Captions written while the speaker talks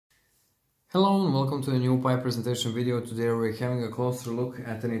Hello and welcome to a new pipe presentation video. Today we're having a closer look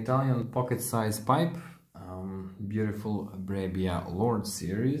at an Italian pocket-sized pipe, beautiful Brebbia Lord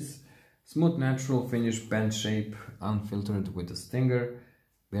series, smooth natural finish, bend shape, unfiltered with a stinger,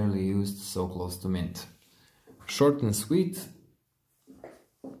 barely used, so close to mint. Short and sweet.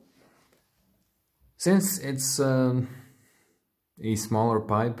 Since it's a smaller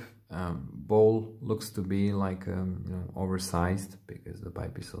pipe, bowl looks to be like oversized because the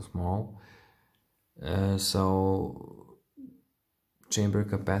pipe is so small. So chamber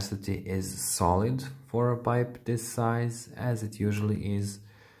capacity is solid for a pipe this size, as it usually is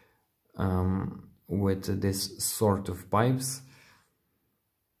with this sort of pipes.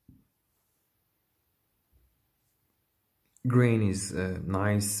 Grain is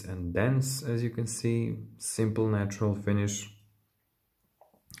nice and dense, as you can see. Simple natural finish.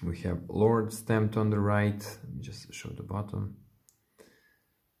 We have Lord stamped on the right. Let me just show the bottom.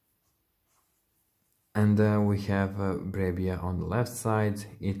 And we have Brebbia on the left side,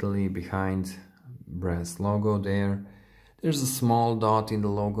 Italy behind, brass logo there. There's a small dot in the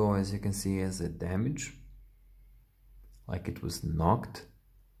logo, as you can see, as a damage, like it was knocked.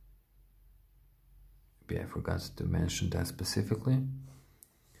 Maybe I forgot to mention that specifically.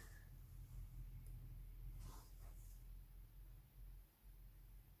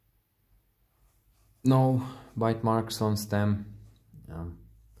 No bite marks on stem.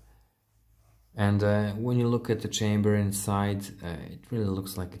 And when you look at the chamber inside, it really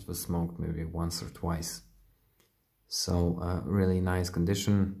looks like it was smoked maybe once or twice. So really nice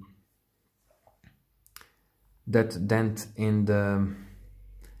condition. That dent in the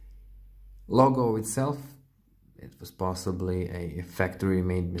logo itself, it was possibly a factory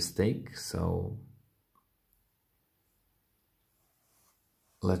made mistake. So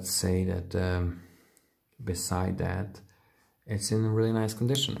let's say that beside that, it's in a really nice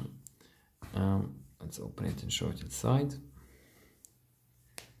condition. Let's open it and show it inside.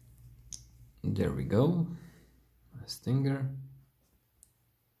 There we go, a stinger.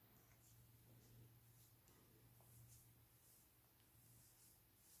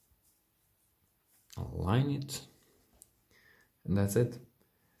 I'll line it, and that's it.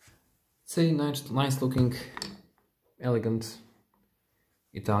 It's a nice looking, elegant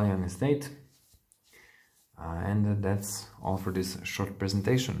Italian estate. And that's all for this short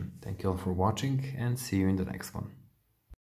presentation. Thank you all for watching and see you in the next one.